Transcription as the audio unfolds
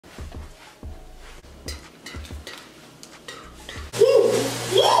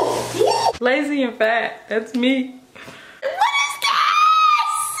Lazy and fat, that's me. What is this?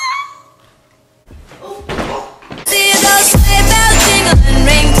 See those sleigh bells jingling,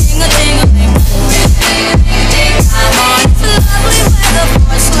 ring, ting-a-ling-a-ling. I'm on to lovely weather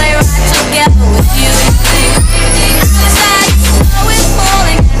for a sleigh ride together with you. Outside the snow is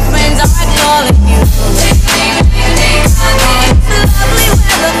falling and friends are calling you. I'm on to lovely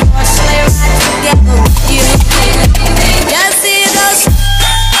weather for a sleigh ride together with you. Just see those.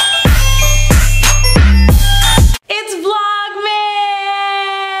 It's Vlogmas!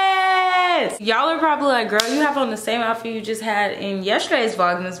 Y'all are probably like, girl, you have on the same outfit you just had in yesterday's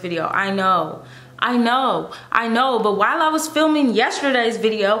Vlogmas video. I know, but while I was filming yesterday's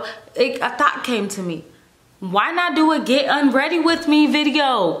video, a thought came to me. Why not do a get unready with me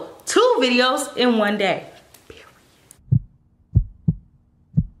video? 2 videos in one day.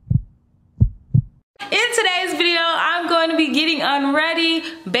 In today's video, I'm going to be getting unready.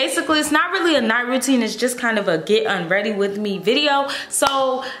 Basically, it's not really a night routine. It's just kind of a get unready with me video.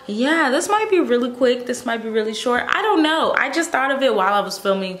 So yeah, this might be really quick. This might be really short. I don't know. I just thought of it while I was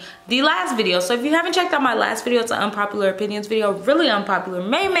filming the last video. So if you haven't checked out my last video, it's an unpopular opinions video. Really unpopular.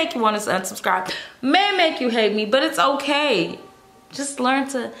 May make you want to unsubscribe. May make you hate me, but it's okay. Just learn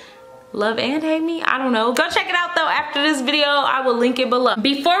to love and hate me. I don't know. Go check it out though after this video. I will link it below.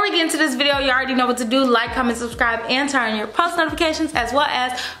 Before we get into this video, you already know what to do. Like, comment, subscribe, and turn on your post notifications, as well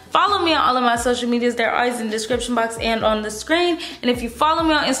as follow me on all of my social medias. They're always in the description box and on the screen. And if you follow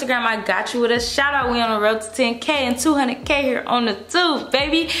me on Instagram, I got you with a shout out. We on the road to 10K and 200K here on the tube,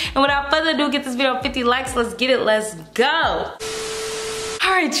 baby. And without further ado, get this video 50 likes. Let's get it. Let's go. All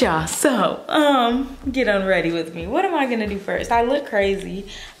right, y'all, so get unready with me. What am I gonna do first? I look crazy.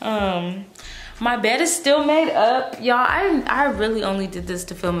 My bed is still made up. Y'all, I really only did this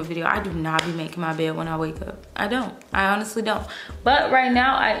to film a video. I do not be making my bed when I wake up. I honestly don't. But right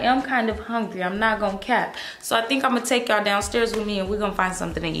now I am kind of hungry. I'm not gonna cap. So I think I'm gonna take y'all downstairs with me and we're gonna find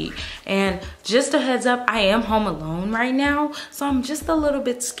something to eat. And just a heads up, I am home alone right now, so I'm just a little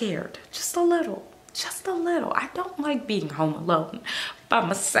bit scared. Just a little. I don't like being home alone by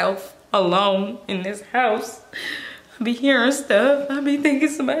myself, alone in this house. I be hearing stuff. I be thinking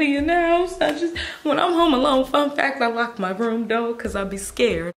somebody in the house. When I'm home alone, fun fact, I lock my room door because I be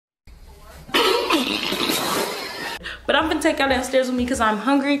scared. But I'm gonna take y'all downstairs with me because I'm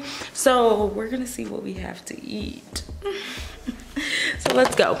hungry. So we're gonna see what we have to eat. So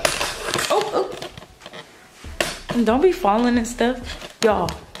let's go. Oh. And don't be falling and stuff, y'all.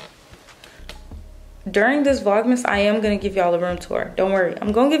 During this Vlogmas, I am gonna give y'all a room tour. Don't worry,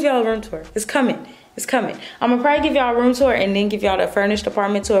 I'm gonna give y'all a room tour. It's coming. I'm gonna probably give y'all a room tour and then give y'all the furnished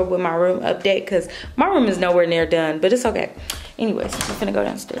apartment tour with my room update, because my room is nowhere near done, but it's okay. Anyways, I'm gonna go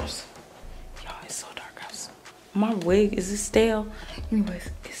downstairs. Y'all, it's so dark outside. My wig, is it stale? Anyways,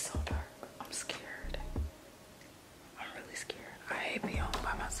 it's so dark. I'm scared. I'm really scared. I hate being home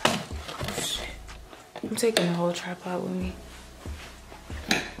by myself. Oh shit. I'm taking the whole tripod with me.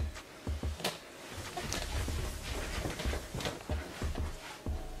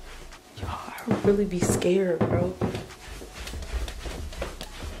 I would really be scared, bro.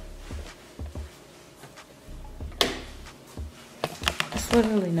 There's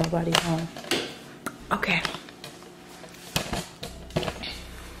literally nobody home. Okay.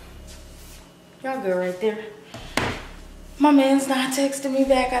 Y'all good right there. My man's not texting me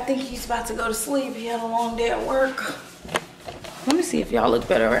back. I think he's about to go to sleep. He had a long day at work. Let me see if y'all look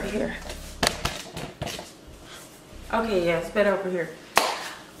better right here. Okay, yeah, it's better over here.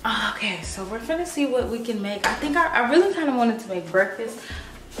 Okay, so we're gonna see what we can make. I think I really kind of wanted to make breakfast.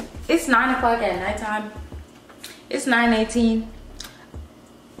 It's 9 o'clock at nighttime. It's 9:18.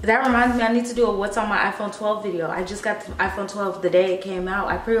 That reminds me, I need to do a what's on my iPhone 12 video. I just got the iPhone 12 the day it came out.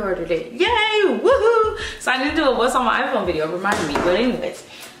 I pre-ordered it. Yay! Woohoo! So I need to do a what's on my iPhone video. Remind me. But anyways,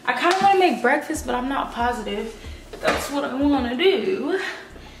 I kind of want to make breakfast, but I'm not positive that's what I want to do.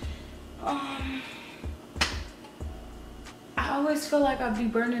 I always feel like I'd be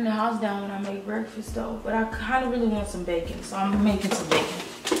burning the house down when I make breakfast though, but I kind of really want some bacon, so I'm making some bacon.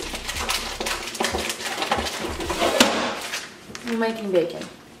 I'm making bacon.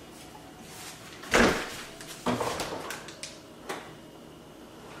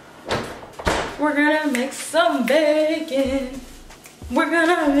 We're gonna make some bacon. We're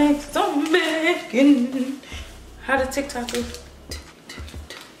gonna make some bacon. How did TikTok do?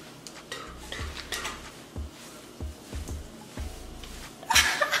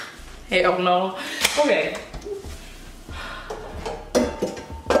 Hell no. Okay.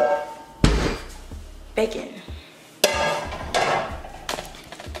 Bacon.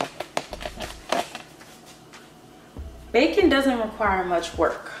 Bacon doesn't require much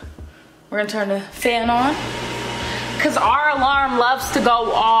work. We're gonna turn the fan on because our alarm loves to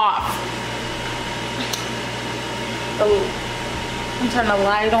go off. I'm turn the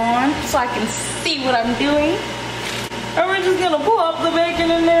light on so I can see what I'm doing. And we're just gonna pull up the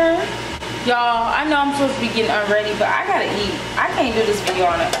bacon in there. Y'all, I know I'm supposed to be getting unready, but I gotta eat. I can't do this video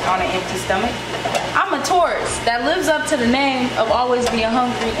on an empty stomach. I'm a Taurus that lives up to the name of always being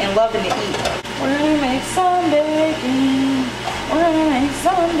hungry and loving to eat. We're gonna make some bacon. We're gonna make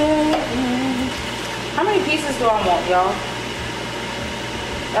some bacon. How many pieces do I want, y'all?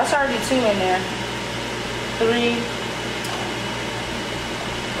 That's already 2 in there. 3.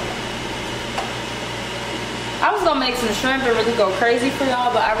 I was gonna make some shrimp and really go crazy for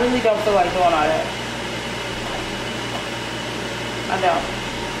y'all, but I really don't feel like doing all that. I don't.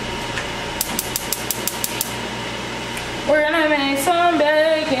 We're gonna make some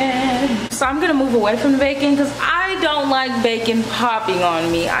bacon. So I'm gonna move away from the bacon because I don't like bacon popping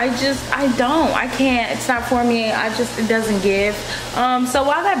on me. I don't. I can't. It's not for me. It doesn't give. So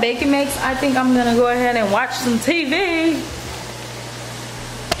while that bacon makes, I think I'm gonna go ahead and watch some TV.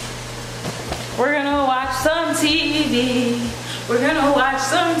 We're gonna watch some TV. We're gonna watch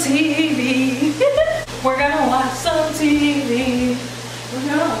some TV. We're gonna watch some TV. We're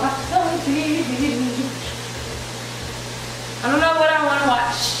gonna watch some TV. I don't know what I want to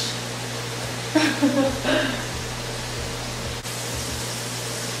watch.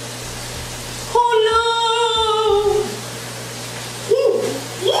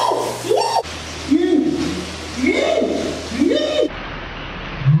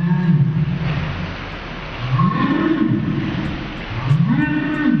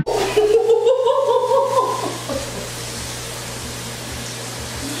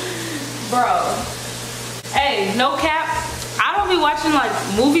 Bro, hey, no cap, I don't be watching like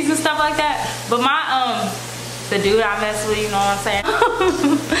movies and stuff like that, but my the dude I mess with, you know what I'm saying,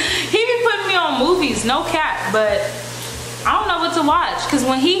 he be putting me on movies, no cap, but I don't know what to watch, because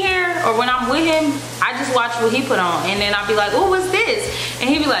when he here or when I'm with him, I just watch what he put on, and then I'll be like, oh, what's this? And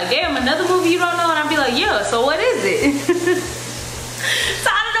he be like, damn, another movie you don't know? And I'll be like, yeah, so what is it? So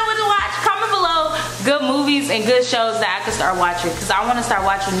I don't know what to watch. Comment below good movies and good shows that I can start watching, because I want to start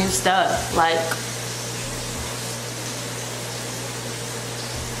watching new stuff. Like,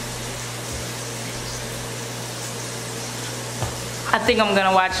 I think I'm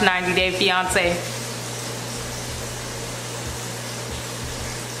gonna watch 90 Day Fiance.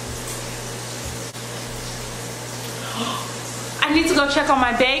 I need to go check on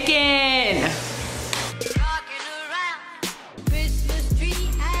my bacon.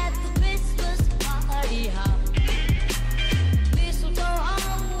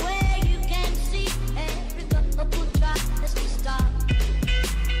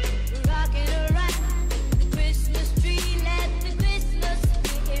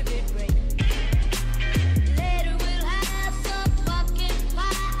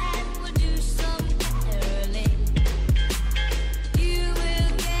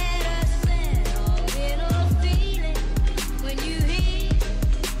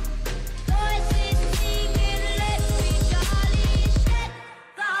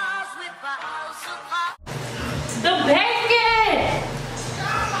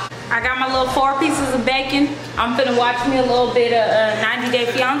 I got my little 4 pieces of bacon. I'm finna watch me a little bit of 90 Day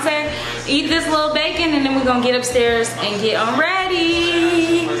Fiance, eat this little bacon, and then we're gonna get upstairs and get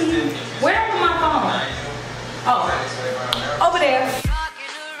unready. Where's my phone? Oh, over there.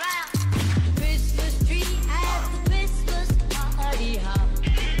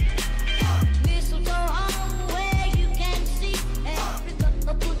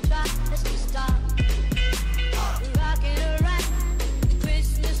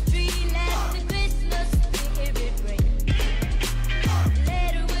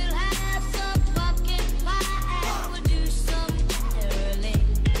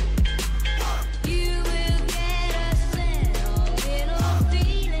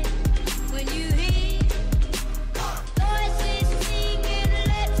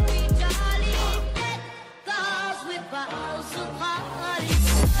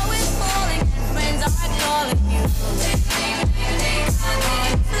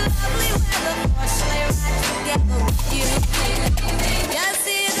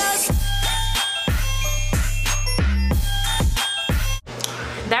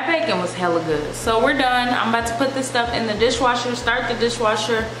 That bacon was hella good. So we're done. I'm about to put this stuff in the dishwasher, start the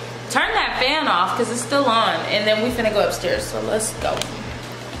dishwasher, turn that fan off because it's still on, and then we finna go upstairs. So let's go.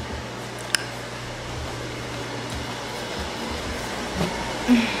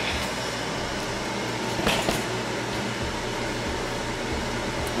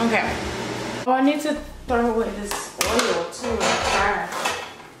 Okay. Oh, I need to throw away this oil too in the trash.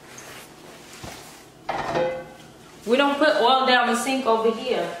 We don't put oil down the sink over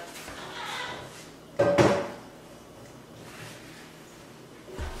here.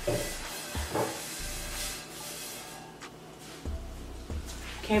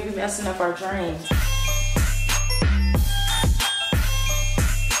 Can't be messing up our drains.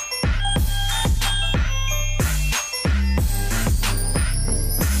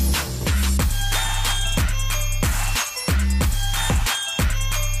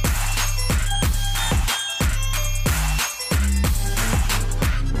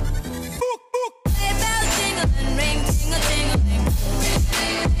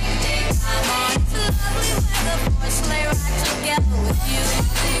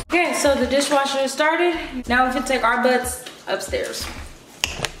 Okay, so the dishwasher is started. Now we can take our butts upstairs.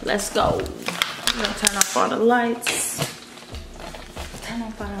 Let's go. I'm gonna turn off all the lights. Turn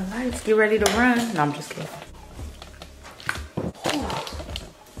off all the lights. Get ready to run. No, I'm just kidding. Whew.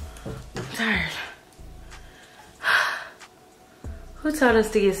 I'm tired. Who told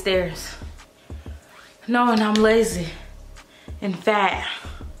us to get stairs? Knowing I'm lazy and fat.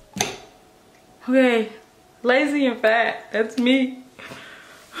 Okay, lazy and fat. That's me.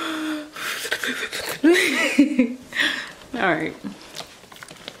 All right,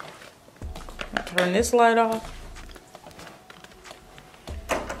 turn this light off.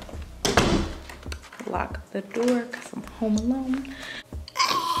 Lock the door because I'm home alone.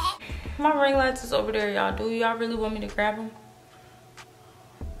 My ring lights is over there, y'all. Do y'all really want me to grab them?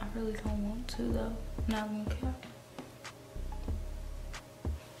 I really don't want to though. I'm not gonna care.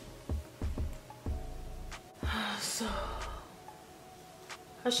 So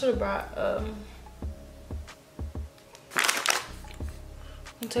I should have brought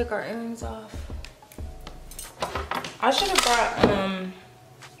and take our earrings off. I should have brought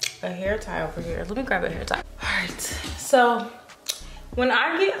a hair tie over here. Let me grab a hair tie. All right, so when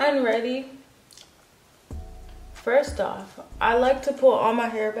I get unready, first off, I like to pull all my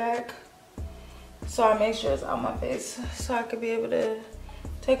hair back so I make sure it's out my face so I could be able to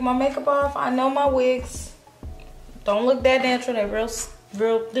take my makeup off. I know my wigs don't look that natural, they real,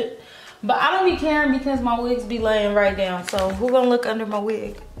 but I don't be caring because my wigs be laying right down. So who gonna look under my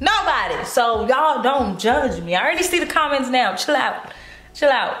wig? Nobody. So y'all don't judge me. I already see the comments now. Chill out.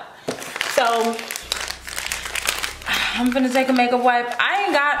 Chill out. So I'm gonna take a makeup wipe. I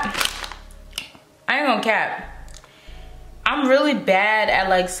ain't gonna cap. I'm really bad at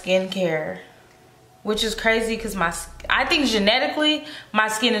like skincare, which is crazy because I think genetically my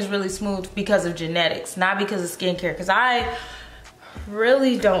skin is really smooth because of genetics, not because of skincare, because I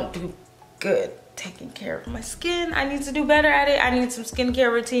really don't do good taking care of my skin. I need to do better at it. I need some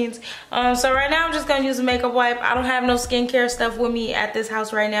skincare routines. So right now I'm just gonna use a makeup wipe. I don't have no skincare stuff with me at this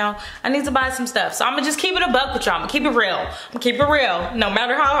house right now. I need to buy some stuff. So I'm gonna just keep it a buck with y'all. I'm gonna keep it real. I'm gonna keep it real, no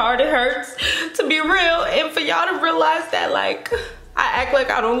matter how hard it hurts to be real, and for y'all to realize that like I act like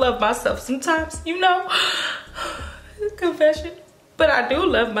I don't love myself sometimes, you know. Confession. But I do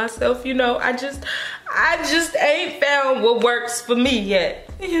love myself, you know. I just ain't found what works for me yet,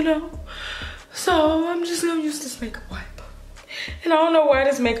 you know. So I'm just gonna use this makeup wipe. And I don't know why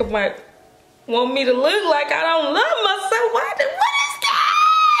this makeup wipe want me to look like I don't love myself. What is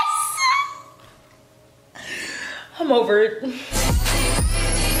this? I'm over it.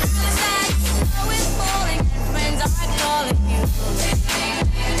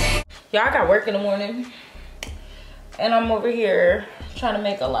 Y'all, I got work in the morning. And I'm over here trying to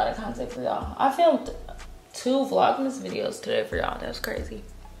make a lot of content for y'all. I filmed 2 Vlogmas videos today for y'all. That's crazy.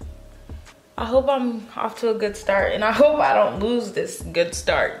 I hope I'm off to a good start, and I hope I don't lose this good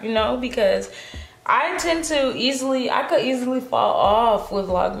start, you know, because I tend to I could easily fall off with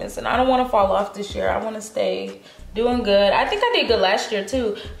Vlogmas, and I don't want to fall off this year. I want to stay doing good. I think I did good last year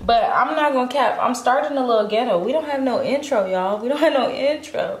too, but I'm not gonna cap. I'm starting a little ghetto. We don't have no intro, y'all. We don't have no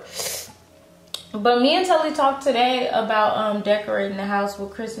intro. But me and Tully talked today about decorating the house with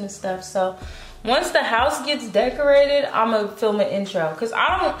Christmas stuff. So once the house gets decorated, I'm gonna film an intro, because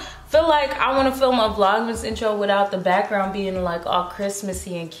I don't feel like I want to film a Vlogmas intro without the background being like all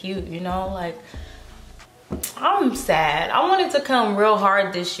Christmassy and cute, you know. Like, I'm sad. I wanted to come real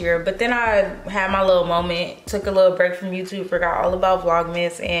hard this year, but then I had my little moment, took a little break from YouTube, forgot all about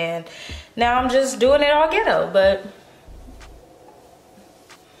Vlogmas, and now I'm just doing it all ghetto. But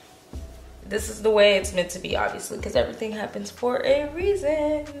this is the way it's meant to be, obviously, because everything happens for a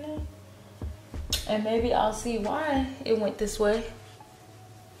reason. And maybe I'll see why it went this way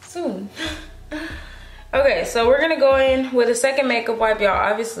soon. Okay, so we're gonna go in with a second makeup wipe, y'all.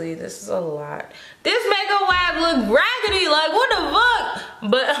 Obviously, this is a lot. This makeup wipe look raggedy, like what the fuck?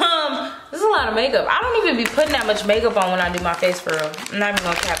 But this is a lot of makeup. I don't even be putting that much makeup on when I do my face, for real. I'm not even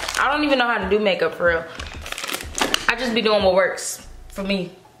gonna cap. I don't even know how to do makeup for real. I just be doing what works for me,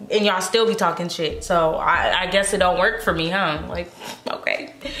 and y'all still be talking shit. So I guess it don't work for me, huh? Like,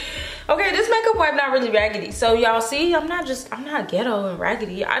 okay. Okay, this makeup wipe not really raggedy. So y'all see, I'm not ghetto and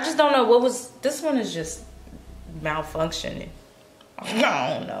raggedy. I just don't know what was, this one is just malfunctioning. I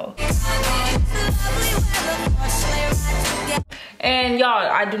don't know. And y'all,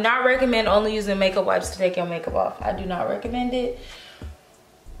 I do not recommend only using makeup wipes to take your makeup off. I do not recommend it.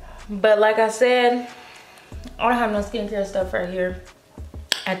 But like I said, I don't have no skincare stuff right here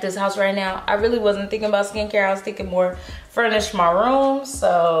at this house right now. I really wasn't thinking about skincare. I was thinking more furnish my room.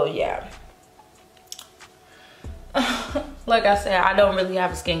 So yeah. Like I said, I don't really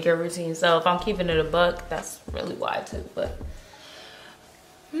have a skincare routine. So if I'm keeping it a buck, that's really why too. But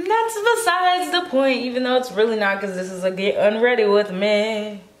that's besides the point, even though it's really not, because this is a get unready with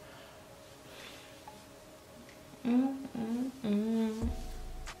me.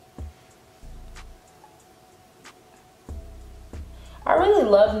 I really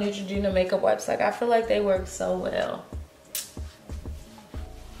love Neutrogena makeup wipes. Like, I feel like they work so well.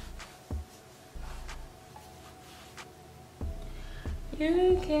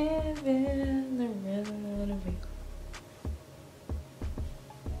 You can't feel the rhythm of the beat.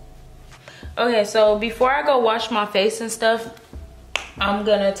 Okay, so before I go wash my face and stuff, I'm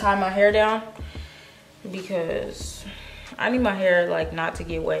gonna tie my hair down because I need my hair like not to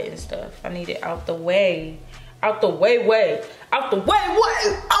get wet and stuff. I need it out the way. Out the way, way. Out the way,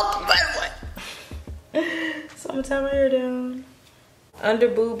 way. Out the way, way. So I'm gonna tie my hair down. Under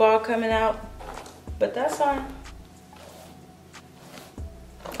boob ball coming out. But that's fine.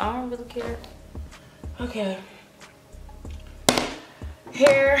 I don't really care. Okay.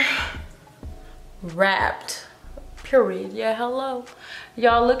 Hair wrapped, period. Yeah, hello.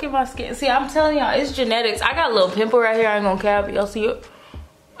 Y'all, look at my skin. See, I'm telling y'all, it's genetics. I got a little pimple right here. I ain't gonna cap. Y'all see it?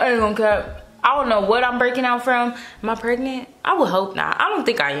 I ain't gonna cap. I don't know what I'm breaking out from. Am I pregnant? I would hope not. I don't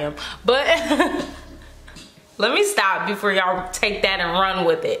think I am. But let me stop before y'all take that and run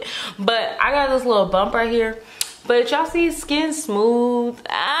with it. But I got this little bump right here. But y'all see skin smooth.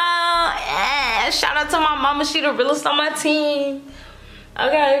 Ah, yeah. Shout out to my mama. She the realest on my team.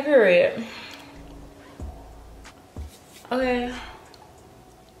 Okay, period. Okay.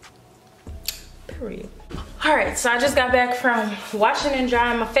 Period. Alright, so I just got back from washing and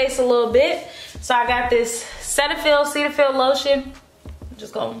drying my face a little bit. So I got this Cetaphil lotion. I'm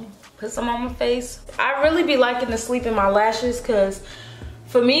just gonna put some on my face. I really be liking to sleep in my lashes because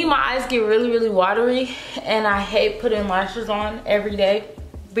for me, my eyes get really, really watery. And I hate putting lashes on every day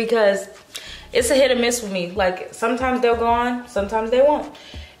because it's a hit or miss with me. Like, sometimes they'll go on, sometimes they won't.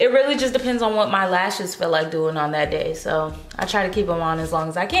 It really just depends on what my lashes feel like doing on that day. So I try to keep them on as long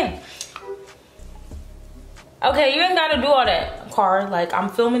as I can. Okay, you ain't gotta do all that, Car. Like, I'm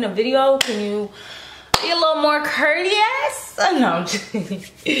filming a video. Can you be a little more courteous? No, I'm just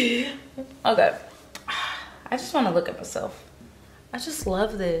kidding. Okay. I just wanna look at myself. I just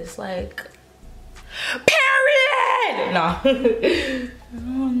love this, like, period! No.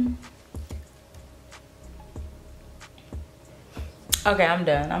 Okay, I'm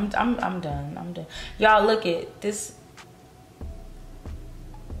done. I'm done. Y'all, look at this.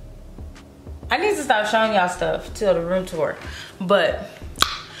 I need to stop showing y'all stuff till the room tour. But,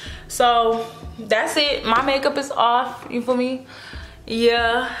 so, that's it. My makeup is off. You feel me?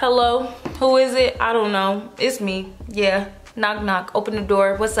 Yeah, hello. Who is it? I don't know. It's me. Yeah. Knock, knock. Open the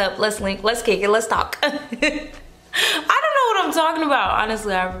door. What's up? Let's link. Let's kick it. Let's talk. I don't know what I'm talking about.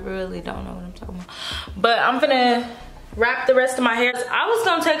 Honestly, I really don't know what I'm talking about. But I'm gonna wrap the rest of my hair. I was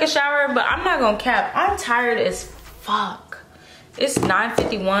gonna take a shower, but I'm not gonna cap. I'm tired as fuck. It's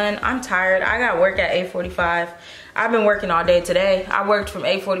 9:51. I'm tired. I got work at 8:45. I've been working all day today. I worked from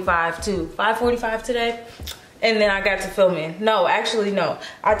 8:45 to 5:45 today. And then I got to filming. No, actually, no.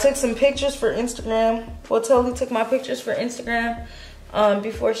 I took some pictures for Instagram. Well, Totally took my pictures for Instagram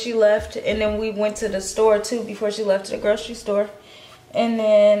before she left. And then we went to the store, too, before she left to the grocery store. And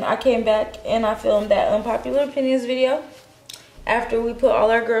then I came back and I filmed that Unpopular Opinions video after we put all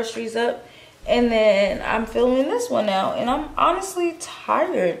our groceries up. And then I'm filming this one now. And I'm honestly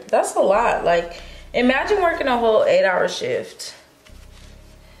tired. That's a lot. Like, imagine working a whole 8-hour shift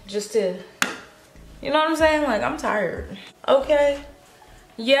just to... You know what I'm saying? Like, I'm tired. Okay.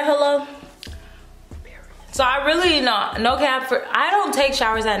 Yeah, hello. So I really, no cap, I don't take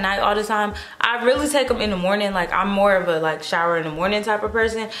showers at night all the time. I really take them in the morning. Like, I'm more of a like shower in the morning type of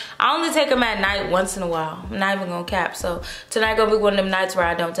person. I only take them at night once in a while. I'm not even gonna cap. So tonight gonna be one of them nights where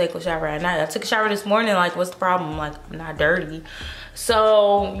I don't take a shower at night. I took a shower this morning. Like, what's the problem? Like, I'm not dirty.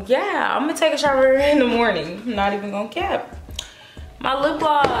 So yeah, I'm gonna take a shower in the morning. I'm not even gonna cap. My lip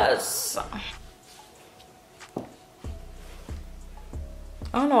gloss.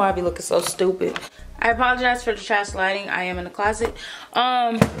 I don't know why I be looking so stupid. I apologize for the trash lighting. I am in the closet.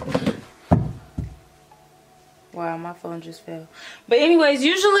 Wow, my phone just fell. But anyways,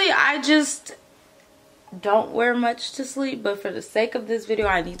 usually I just don't wear much to sleep, but for the sake of this video,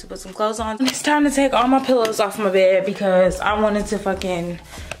 I need to put some clothes on. It's time to take all my pillows off my bed because I wanted to fucking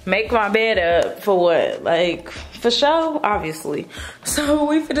make my bed up for what? Like, for show? Obviously. So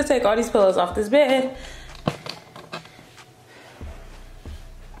we finna take all these pillows off this bed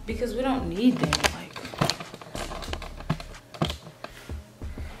because we don't need them. Like,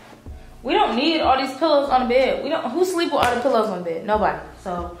 we don't need all these pillows on the bed. Who sleep with all the pillows on the bed? Nobody.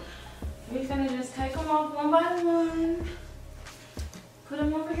 So we finna just take them off one by one. Put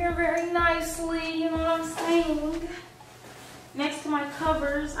them over here very nicely, you know what I'm saying? Next to my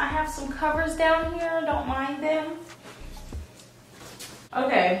covers. I have some covers down here, don't mind them.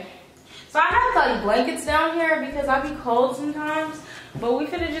 Okay, so I have like blankets down here because I be cold sometimes. But we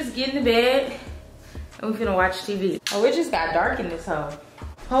finna just get in the bed and we finna watch TV. Oh, it just got dark in this hole.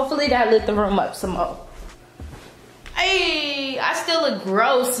 Hopefully that lit the room up some more. Hey, I still look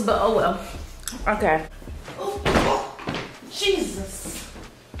gross, but oh well. Okay. Oh, Jesus.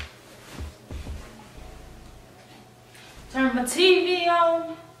 Turn my TV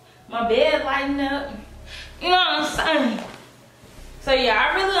on. My bed lighting up. You know what I'm saying? So yeah,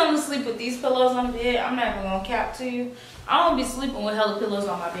 I really only sleep with these pillows on the bed. I'm not even gonna cap to you. I don't be sleeping with hella pillows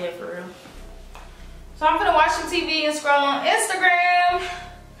on my bed for real. So I'm gonna watch some TV and scroll on Instagram.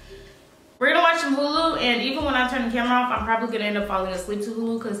 We're gonna watch some Hulu, and even when I turn the camera off, I'm probably gonna end up falling asleep to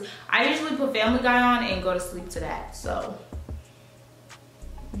Hulu because I usually put Family Guy on and go to sleep to that. So,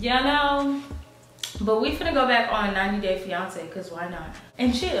 you know. But we finna go back on 90 Day Fiance because why not?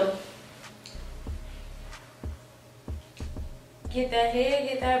 And chill. Get that head,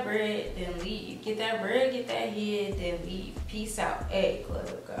 get that bread, then leave. Get that bread, get that head, then leave. Peace out. Hey, club,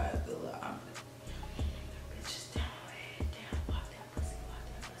 God, good luck. Bitches down, head down. Walk that pussy, walk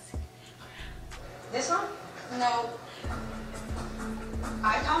that pussy. This one? No.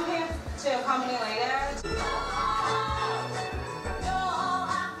 I come here to accompany later.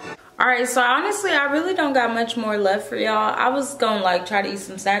 All right, so honestly, I really don't got much more left for y'all. I was gonna like try to eat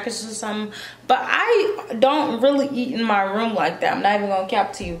some snacks or something, but I don't really eat in my room like that. I'm not even gonna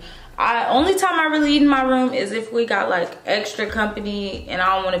cap to you. Only time I really eat in my room is if we got like extra company and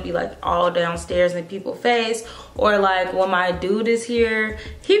I don't want to be like all downstairs in people's face, or like when my dude is here,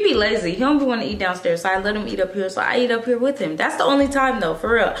 he be lazy. He don't be want to eat downstairs, so I let him eat up here. So I eat up here with him. That's the only time though,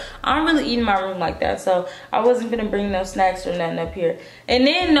 for real. I don't really eat in my room like that, so I wasn't gonna bring no snacks or nothing up here. And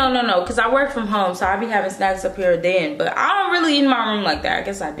then no, because I work from home, so I be having snacks up here then. But I don't really eat in my room like that. I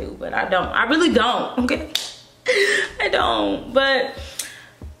guess I do, but I don't. I really don't. Okay, I don't. But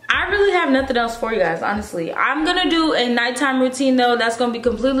I really have nothing else for you guys, honestly. I'm gonna do a nighttime routine though. That's gonna be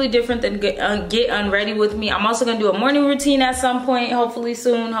completely different than get unready with me. I'm also gonna do a morning routine at some point, hopefully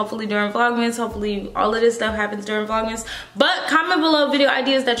soon, hopefully during Vlogmas. Hopefully all of this stuff happens during Vlogmas. But comment below video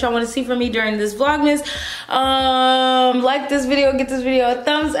ideas that y'all wanna see from me during this Vlogmas. Like this video, get this video a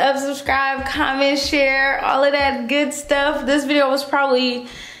thumbs up, subscribe, comment, share, all of that good stuff. This video was probably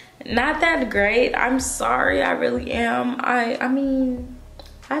not that great. I'm sorry, I really am. I mean,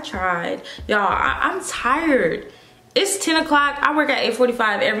 I tried. Y'all, I'm tired. It's 10 o'clock. I work at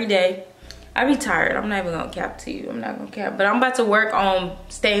 8:45 every day. I be tired. I'm not even gonna cap to you. I'm not gonna cap. But I'm about to work on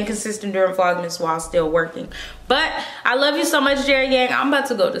staying consistent during Vlogmas while still working. But I love you so much, Jerry Gang. I'm about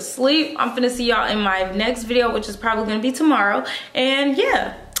to go to sleep. I'm finna see y'all in my next video, which is probably gonna be tomorrow. And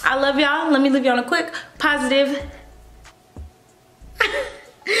yeah, I love y'all. Let me leave you on a quick positive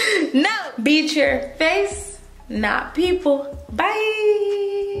no, beat your face, not people. Bye.